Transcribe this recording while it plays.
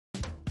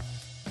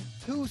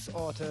Tús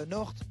áta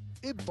nocht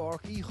I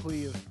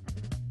Carrigtwohill.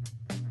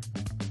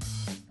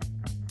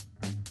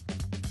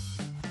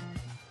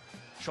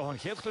 Sean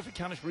Chéadchlifa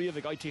canis riamh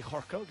ag IT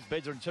Cork agus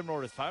beidir an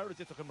timróir is fearr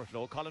ditach immer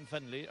sló Colin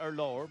Fennelly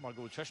lár mar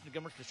go bhfuil treisna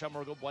gimmert le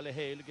semar go bhile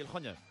héil gil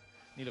chunne.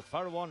 Níl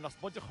fearháin las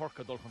muide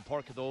Corca dul chun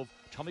Porcadómh,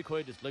 Tommy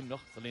Quaid is limnach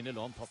sa lína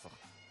lán tasach.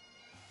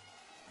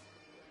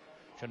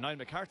 Se Niall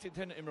McCarthy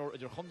tin imróir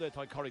idir chumda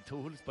atá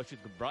Carrigtwohill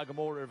speisiad go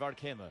bragamór bhar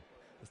céime.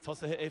 Is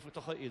tosathe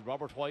éifritacha iad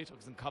Robert White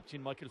agus an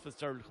captain Michael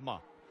Fitzgerald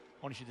chumá.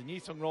 An si de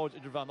níos an ráid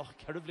idir bhenach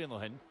ceirh bliana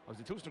ó hin agus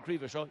i tús na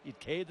críomh seo iad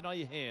céad na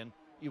I héin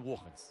I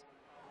bhuachans.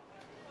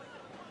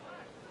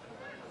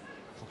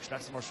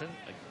 Schlecht mar sin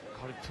ag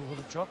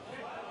Carrigtwohill job.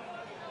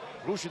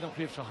 Rúisiad an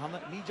críomh seo hana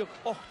nídeag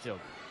 8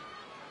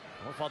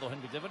 Mar fád ó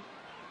hin go divan.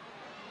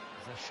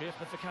 Is a séach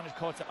na ficanis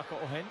cáte acha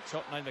ó hin.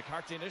 Seo Niall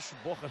McCarthy inis,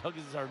 bocha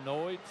thugus is ar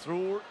nóid,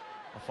 trúr.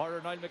 A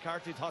farar Niall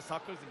McCarthy tá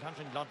sacos in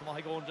cansin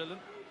glantamach go an Dylan.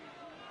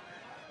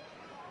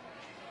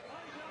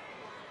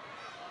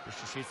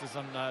 Biste síos is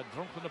an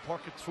druncan na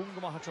Porca trún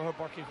go maithe her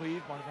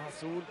Carrigtwohill mar na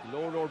hasúl,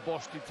 lór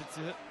bostí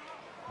tithe.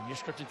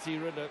 Níoscart in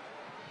tíre le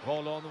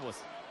gáláán na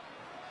was.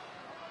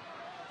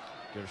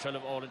 Gur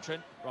Shelf all in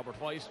Trent, Robert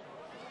White.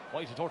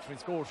 White had torturing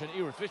score Trent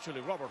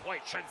irrefficially. Robert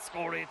White, Trent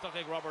score it, I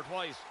think Robert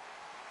White.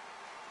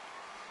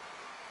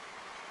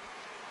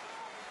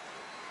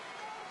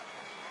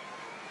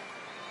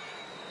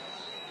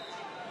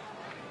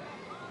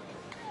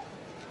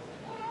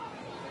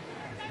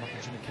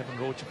 Martin Kevin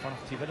Roach in front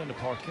of TV in the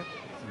park.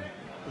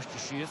 Push to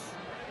Shees.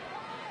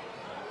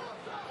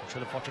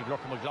 Shelf watching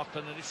Glorca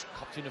McLaughlin and it's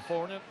captain of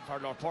Forna. For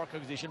Lord Park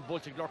acquisition,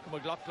 Bolting Glorca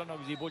McLaughlin,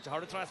 obviously Bolt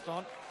hard to trust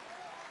on.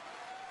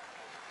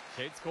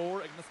 Shade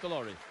score Ignas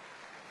Galori.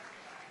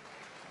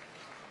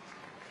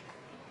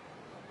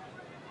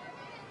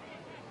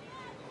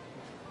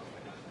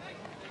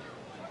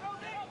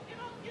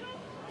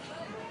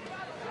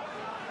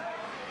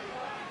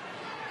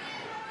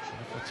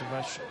 What's a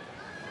rush?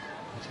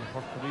 What's a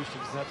hard police to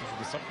that? It should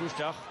be some push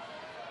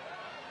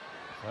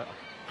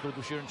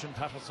Claude Sheeran,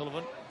 Pat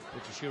Sullivan.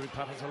 Which is Sheeran,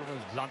 Pat Sullivan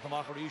is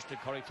Blantamach East to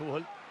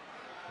Carrigtwohill.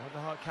 What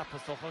the hell cap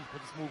has Sullivan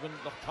put this moving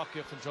look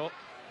Taki up and job.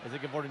 As they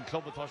get more in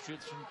club with us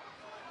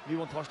we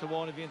want to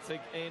one against an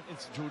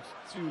institute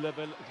 2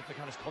 level if they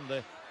can't come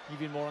there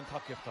even more on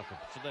top of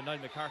so the Niall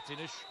McCarthy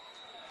ish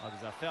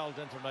there's a foul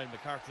enter Niall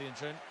McCarthy in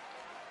Chin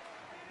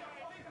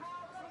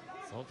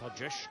so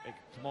Jesh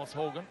Thomas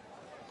Hogan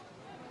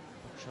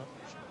shot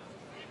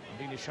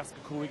really Shaska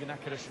Kuig and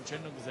Akarish in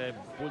Chin there's a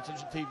Bolton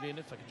TV in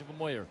it like a Jim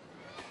Moyer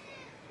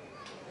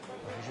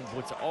Vision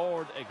Bolton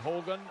Ord Egg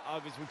Hogan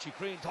August Wilchie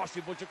Crane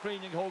Toshi Butcher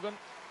Crane Hogan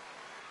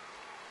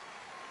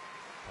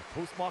a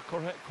postmark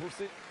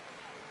Corsi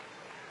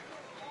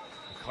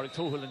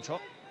Carrigtwohill and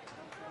shot.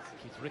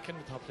 Keith Ricken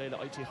with top play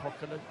the IT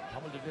Hurkele,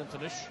 Tamil did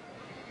Antonish.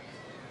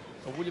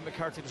 So William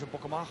McCarthy is a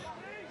Buckamach.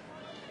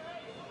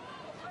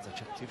 It's a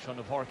check team Sean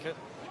of Harket,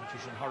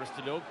 Competition Harris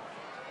de Lug.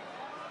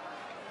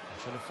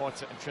 Sean of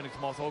Forza and Trinity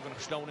Thomas Hogan,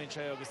 Sloan in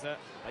Chay Augusta.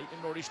 I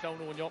in Rory Sloan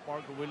when York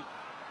Mark will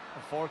a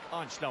fork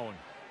on Sloan.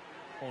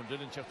 On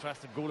Dylan Chef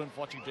Trust and Golan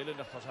watching Dylan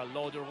after a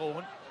load of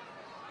Rowan.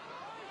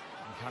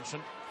 And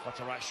Canson, what's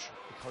a rash.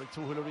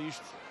 Carrigtwohill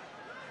reached.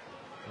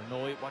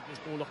 No, what is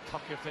goal of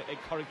Tucker for a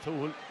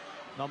Carrigtwohill?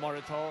 No more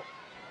at all.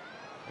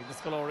 In the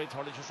Scalori,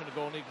 Torley should have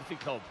gone in the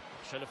club.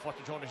 Shell of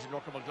Fortune Jonas and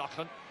Lorca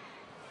McLaughlin.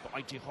 But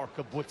IT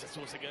Horka Butch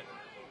is again.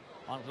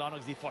 On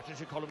Glannox, the Fortune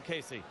should call him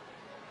Casey.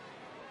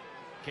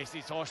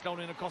 Casey saw Sloan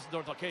in a custom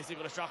door. Casey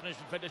got a shot and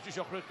finished the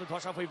shot. The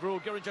touch off with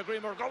Brew. Gary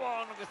Jagreamer, go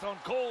on. It's on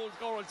cold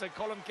score and said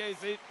Colin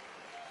Casey.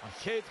 And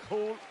Kate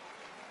Cole.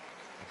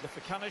 The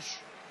Ficanish.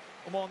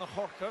 On the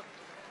Horka.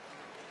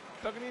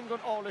 Beganin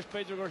got all this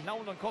page. You're now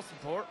on custom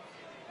tour.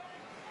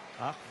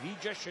 Ach, wie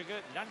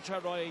Jessica,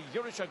 Lancha Roy,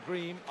 Yurisha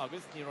Green,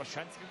 August, Niro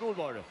Shansky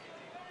Goldwater.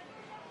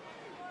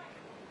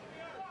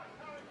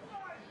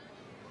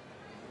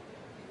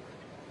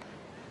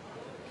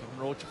 Kevin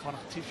Roach, Fan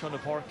Tish on the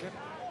Parker.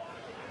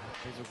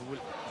 There's a good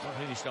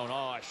finish down.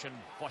 Oh, I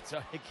shouldn't. What's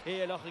a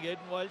Hikela again,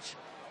 Welsh?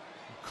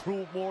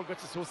 Crew more got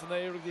to Susan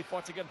there, the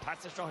Fort again,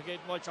 Passage again,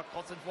 Welsh,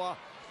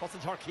 Cousin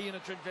Tarkey and a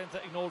Trent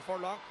ignored for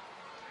long.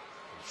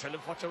 Shelley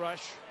Fotcher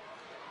Rash.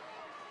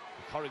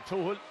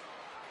 Carrigtwohill.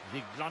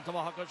 The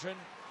Glantamach Chin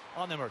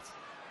on Emmert.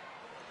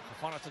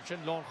 Fanat Chin,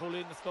 Lon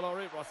Colin, the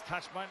Scolari, Ross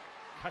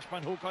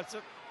Cashman who cuts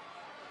it.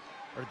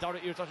 Or Dara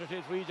Eartouch at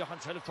 8 read, Johan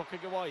Shelf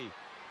tucking away.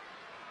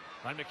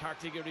 Niall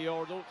McCarthy get the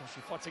order,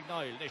 she fought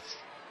Niall, Nish.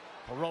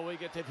 Rowe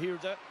get it here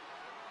there.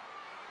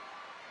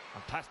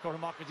 And Pascal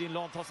Macadine,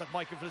 Lon toss at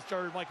Michael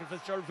Fitzgerald,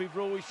 we've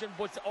Rowishin,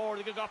 but or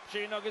the got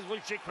Shane August, will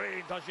she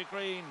crane, does she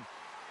crane?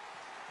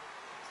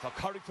 So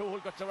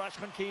Carrigtwohill got to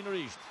Rashman Keane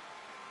reached.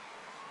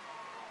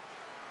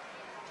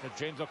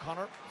 James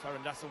O'Connor,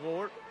 Farron Nassa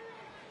Ward.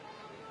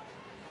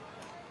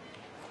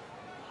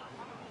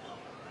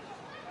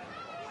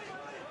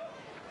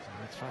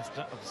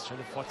 Trasta of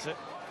Shelly Fotze.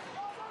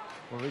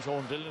 Where is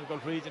Owen Dillon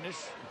got reading ish.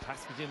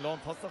 Pass between Lon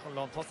Tussach and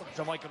Lon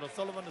Tussach. Michael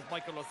O'Sullivan is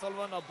Michael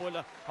O'Sullivan. A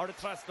boiler hard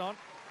to trust on.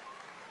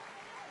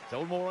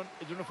 Down Moran,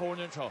 it's in the 4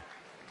 inch shot.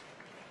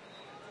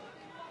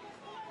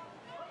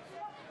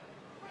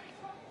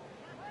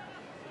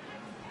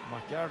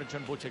 Garrett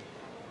and Butchik,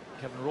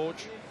 Kevin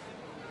Roach.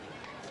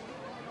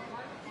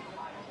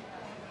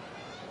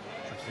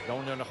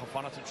 Down there,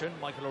 Fanatachin,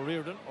 Michael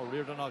O'Riordan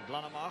of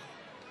Glanamach.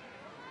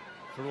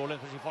 For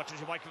Roland, she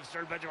watches Michael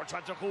Sturl, Benjamin,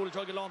 Transfer Cool,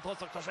 Jogilon,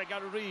 Tossak, Tasha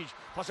Garridge,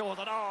 Tasha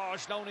Water,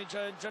 Slowning,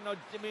 Jenna,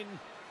 Dimin,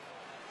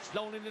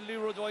 Slowning in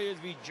Leroy Doyle,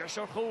 be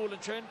Jesher Cool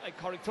and Chen, and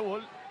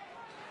Carrigtwohill.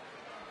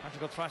 And to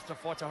go faster,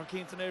 Forza,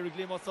 Harkins and Eric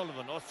Lim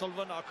O'Sullivan,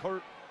 a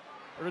Cur,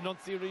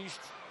 Renunci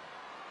reached.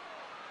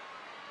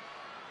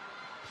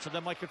 So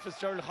then Michael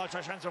Fitzgerald,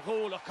 Hasha Transfer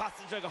Cool, a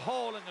Costin, a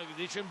Hall, and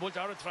the Chin Bull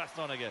Jared Fast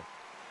on again.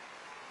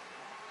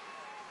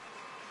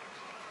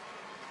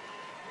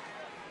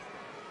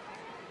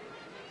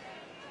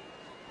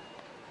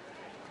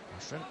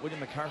 William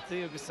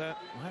McCarthy agus well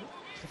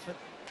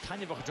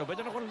Tanya bach job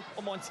beidir nachon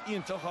omont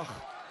iontoch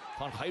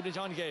fan Chaide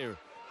John Gare.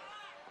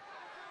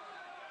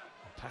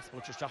 Pass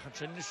Butcher Stachan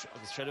Chinnish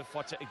agus Sheriff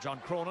Fotcha ag John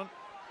Cronin.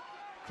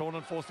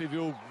 Cronin forced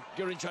review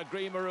Girincha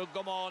Gramer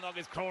Gumon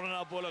agus Cronin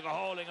a bull a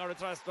hauling or a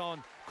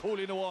traston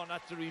cooling the one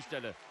at the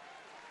Riestelle.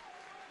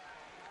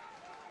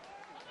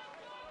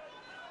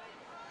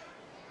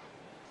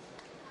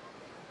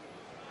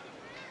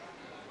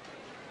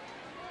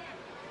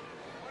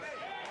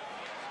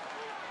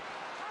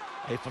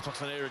 For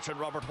Tuxon Erich and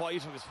Robert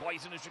White, who is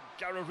White in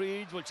Gareth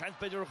Reid, will chance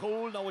better a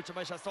goal. Now, which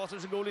I shall start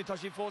as a goalie,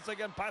 Toshi Foss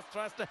again, past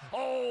Trasta.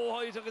 Oh,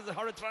 White is a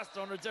hurried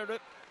Trasta on Zerda.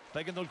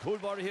 Begging the cool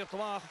bar here to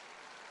Mach.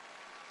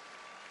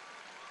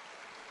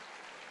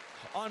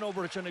 On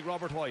over to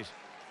Robert White.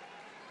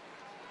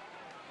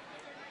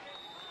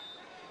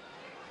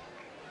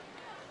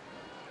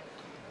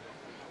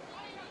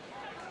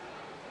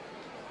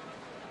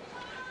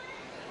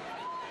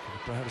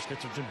 Perhaps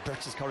get to Jim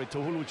Birch's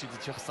Carrigtwohill, which is the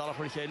Czech Salah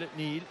for Hale,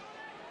 Neil.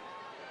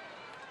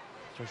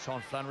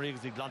 Sean Flannery is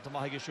the Glanta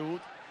Mahiga shoot.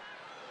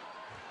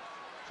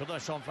 So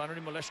that's Sean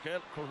Flannery,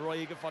 Moleshkel,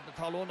 Corrigtwohill, Fat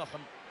Talon, and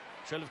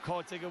Shelf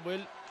Cartig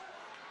will.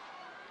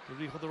 The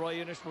Rico the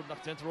Ryan is would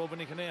not enter over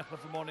Nick and Ech, but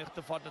for morning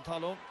to Fat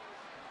Talon.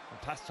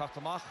 And pass Chak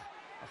to Mach,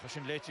 a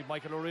Hashin Lechi,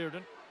 Michael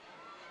O'Riordan.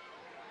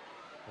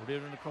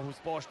 O'Riordan, the Crow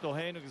Sposh,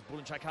 Dohane, is Bull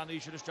and Chakani,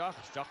 should have Jack.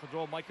 Jack would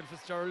draw Michael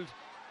Fitzgerald.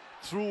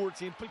 Through her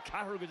team, put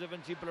Carrigtwohill,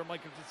 even people are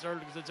Michael Fitzgerald,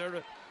 because it's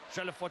a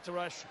Shelf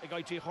Fotterash, a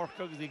guy T.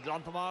 Horka, is the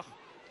Glanta Mach.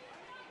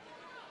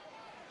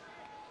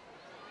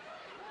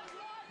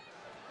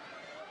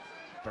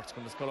 Bert's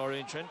going to score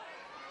orange in.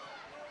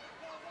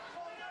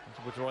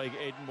 With Roig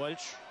Aidan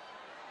Welch.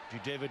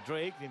 David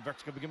Drake. Then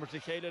Bert's going to begin with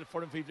Michaela.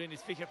 For him, Fivlin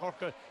is Ficha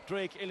Corka.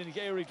 Drake, Ellen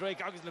Gary, Drake,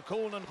 Agus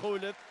Lacone and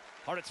Choilib.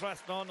 Horitz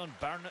Raston and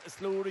Barna is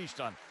slow reached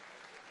on.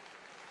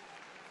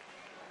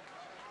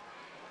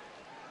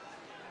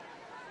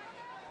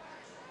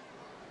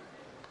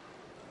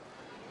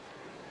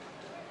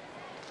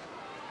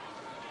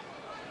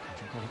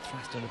 Horitz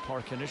Raston and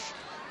Parkinish.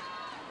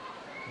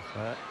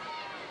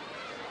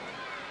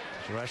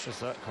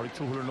 Rashes,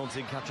 Carrigtwohill and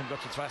Nunzing catching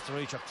got to Trust to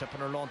reach up, tipping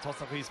her lawn,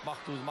 Tossakis,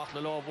 Machtus,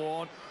 Machlalaw,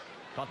 one.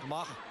 Got to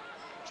Mach.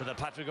 So then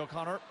Patrick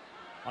O'Connor.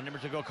 On number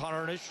to go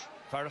Connor-ish.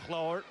 Farrach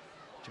Lower.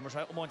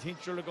 Timmerside, Omont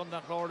Hinchel, a gun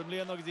that Lord, and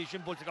Leon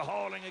Ogizishin, Bull to go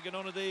hauling again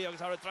on the day, Agus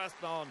Harry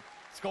Traston.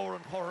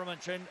 Scoring Coram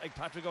and Chin, like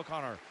Patrick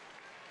O'Connor.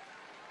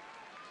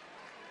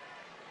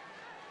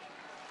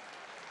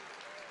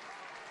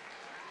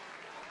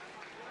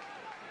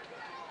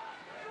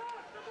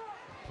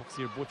 Pucks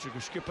here, Butcher, go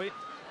Skippy.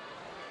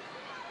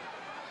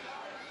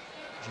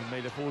 She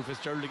made a fool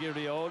Fitzgerald to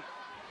the all.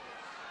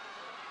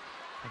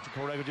 And to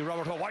Corrigtwohill,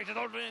 Robert White is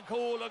out in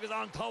Cole, Agus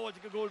on Tower to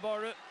go goal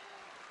bar it.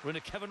 We're in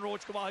a Kevin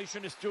Roach, come on, he's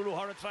Stulo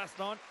Horror fast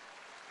on.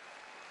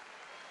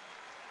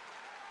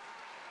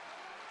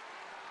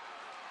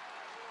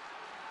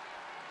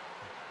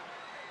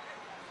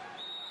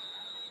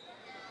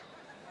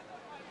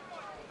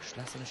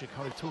 Schlessen is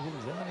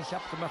Carrigtwohill, then he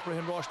kept the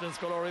Macrahin Rosh and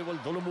Scolari will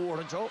Dullamore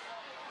and Joe.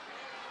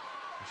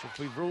 She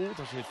should be rude,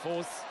 or she'd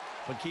force.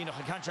 But Keenoch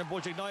and Kanchan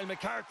Bulchig, Niall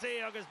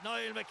McCarthy, August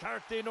Niall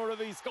McCarthy,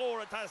 Noravi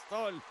score a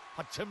Tastall,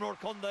 had Timror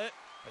Kunde,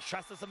 a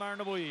Shastas a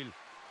Marna Wheel.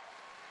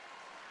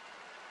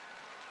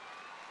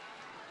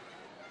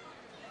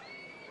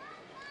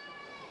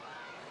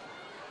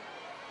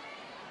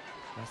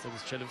 That's it,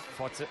 Chilliv,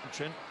 Fortsit and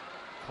Chin,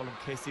 Colin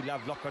Casey,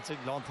 Lav Lockhart,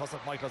 Lawn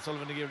Tossak, Michael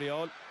Sullivan, the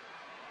Giriol.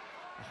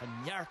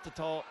 A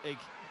Nyartata, Egg,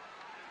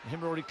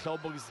 Himrori Club,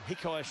 August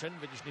Hiko Eshin,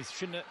 Vidishnis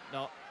Shinne,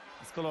 no,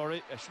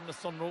 Scolari, Eshin the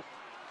Sunro,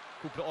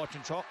 Kupla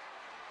Orchin Chop.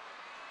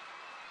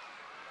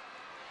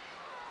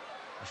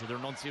 I should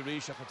have Nunci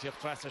Reach, I could take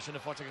Trust, I should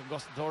have fought like a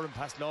Gustin Torin,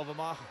 past Lova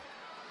Mach.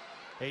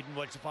 Aidan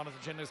Welch upon it,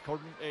 the chin is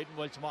Curtin, Aidan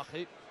Welch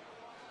Machi.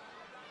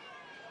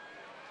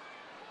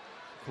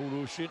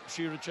 Kuru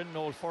Shirachin,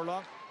 Noel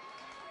Furlong.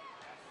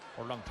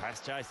 Furlong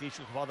past Jais, each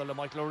of other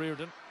Michael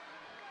O'Riordan.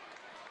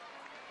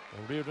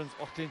 O'Riordan's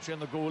Uchtinch in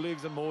the goal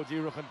leagues and Mo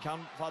Dirach and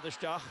Cam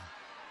Fadishtach.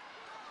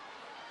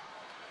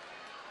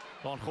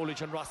 Don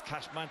Cholich and Ross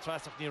Cashman,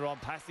 Trust of near on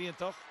Passy and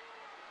Tuch.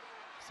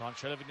 Son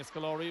Shelvin is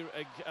Scolari,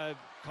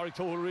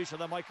 Carrigtwohill Reach,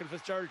 and then Michael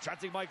Fitzgerald,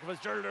 chanting Michael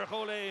Fitzgerald, or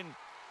Colleen.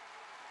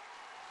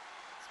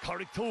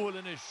 Carrigtwohill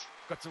in ish,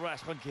 got to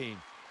Rash Hun Keen.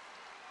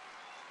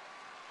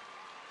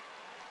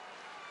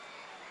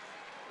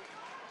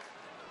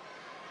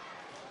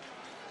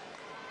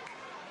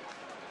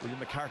 William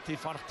McCarthy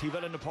fannach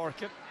tíbal in the park.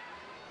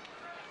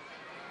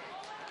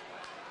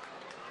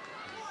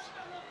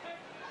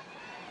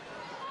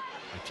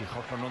 Tí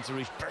Cork an nunsa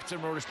rís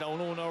Bertin mar is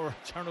leanú ná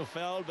Charno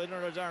Fell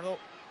binar a Jarno.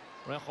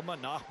 Rechama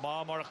nach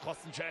má mar a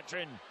costan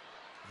chetrin.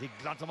 Dí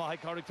glanta má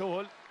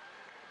Carrigtwohill.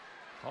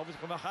 Tábhaid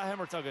go meach a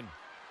hemmart agan.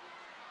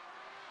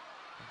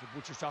 The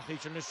butcherstach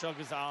each in this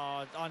agus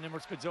an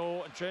immers go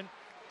do an trin.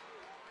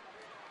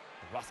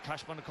 Ross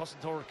Cashman a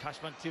costan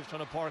Cashman tív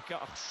tonna parka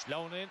ach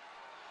slaunin.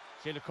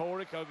 Chéile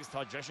Cork agus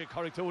tá Jesse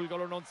Carrigtwohill go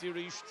ar nunsa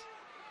ríist.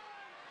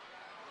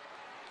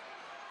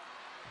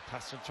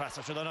 Passion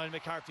Trassa should Niall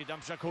McCarthy,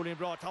 Damsha Cooley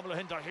brought Tamala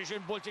Hinder, he's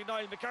in bulting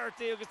Niall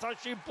McCarthy, agus tá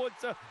she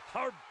puts a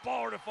hard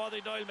board for the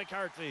Niall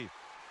McCarthy.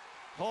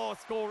 Oh,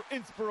 score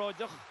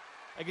inspiradach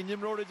again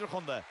Nimrod idir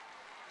chunda.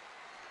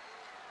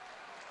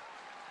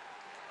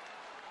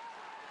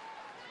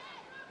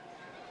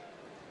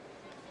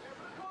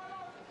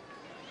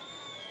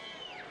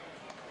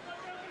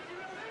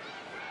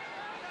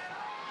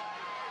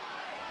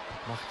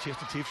 Mach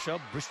Chester Tief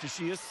Shub, Bristol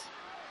Shees.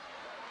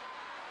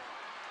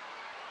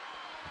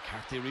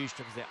 McCarthy reached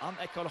because they am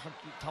Ecolach and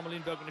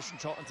Tamalin Berganish and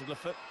shot into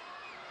Glyphit.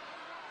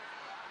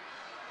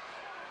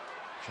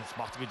 Just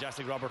macht to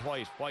Jessic Robert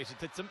White. White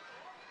hits him.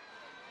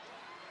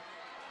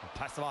 And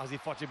pass him as he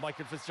fought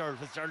Michael Fitzgerald.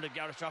 Fitzgerald and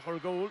Gareth Shacher a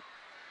goal.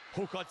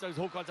 Hook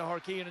on to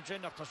Harkey and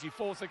Jen after she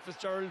forced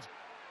Fitzgerald.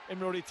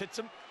 Imrody hits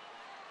him.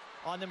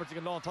 On them to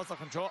get long toss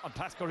control and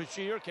pass Corey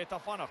Shear.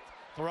 Keta Fanach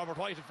to Robert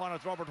White and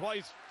Fanach Robert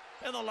White.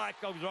 In the lack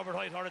goes Robert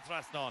White hard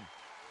thrust on.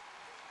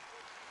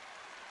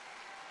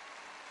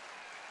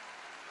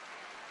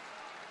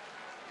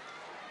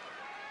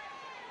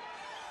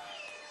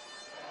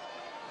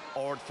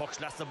 Ord Fox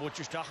Lassa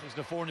Butcherstach is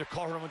the Fornia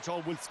Corham and Shaw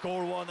will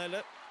score 1-0.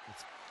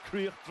 It's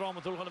Creech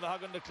drama to the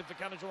Hagan, the Cliff of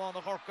Canada on the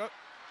Horka.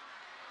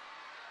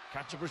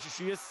 Catch a British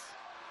Shees.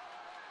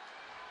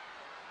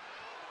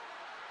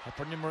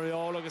 Hopper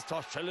Nimriol agus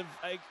Tosh Cheliv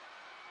Egg.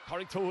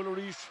 Carrigtwohill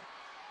Reach.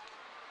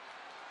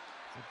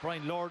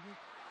 Brian Lorden.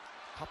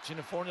 Hoptin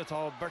in Fornia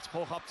to Bert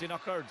Ho Hoptin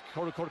occurred.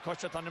 Cork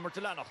Cushat on Nimmer to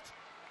Lannacht.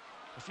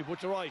 She put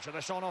the right,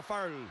 and Sean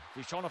O'Farrell.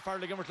 The Sean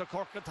O'Farrell again to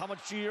Cork and Thomas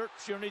Shear.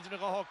 Shear needs to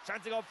go hook.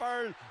 Chancing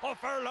O'Farrell.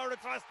 O'Farrell hard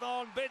at fast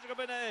on. Basic of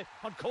Bene.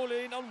 On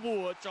Colleen on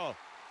Wood.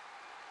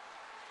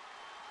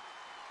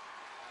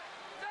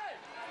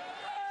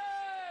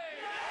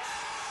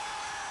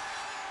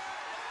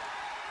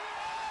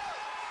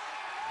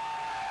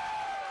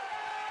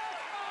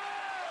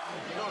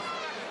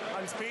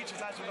 I'm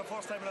speechless actually for the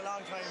first time in a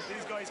long time.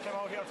 These guys came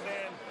out here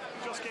today and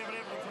just gave it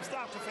everything from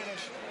start to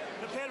finish.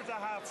 They played with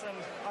their hearts and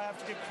I have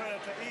to give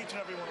credit to each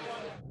and every one.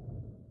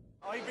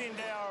 I've been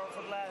there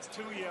for the last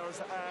 2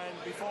 years and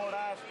before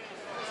that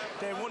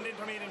they won the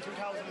intermediate in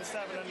 2007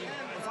 and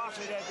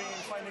unfortunately they've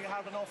been finding it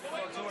hard enough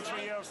for 2 or 3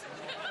 years.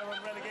 They were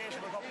in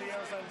relegation for a couple of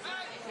years and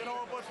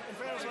but in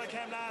fairness when I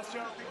came last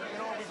year,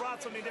 we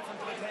brought something different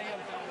to the thing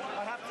and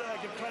I have to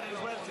give credit as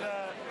well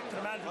to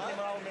the management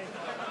team around me.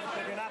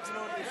 They've been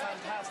absolutely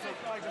fantastic.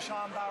 Like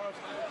Sean Barrett,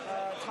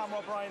 Tom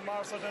O'Brien,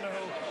 Marcel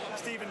Donoghue,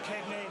 Stephen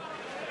Kegney,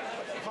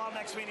 Paul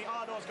McSweeney,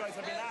 all those guys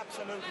have been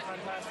absolutely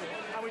fantastic.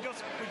 And we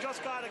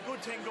just got a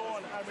good thing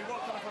going and we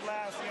worked on it for the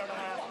last year and a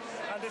half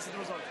and this is the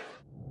result.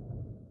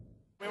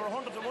 We were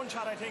 100 to 1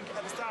 shot, I think, at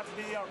the start of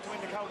the year to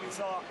win the county,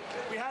 so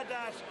we had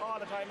that all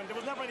the time and there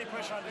was never any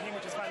pressure on the team,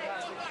 which is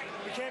fantastic.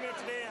 We came here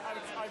today,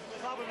 I'd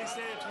probably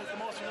say it was the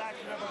most relaxed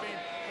we've ever been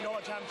in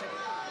our championship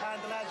and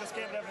the lads just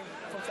gave it everything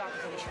from start to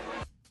finish.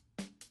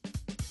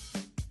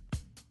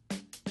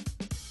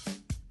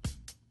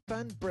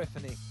 Van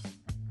Breffany.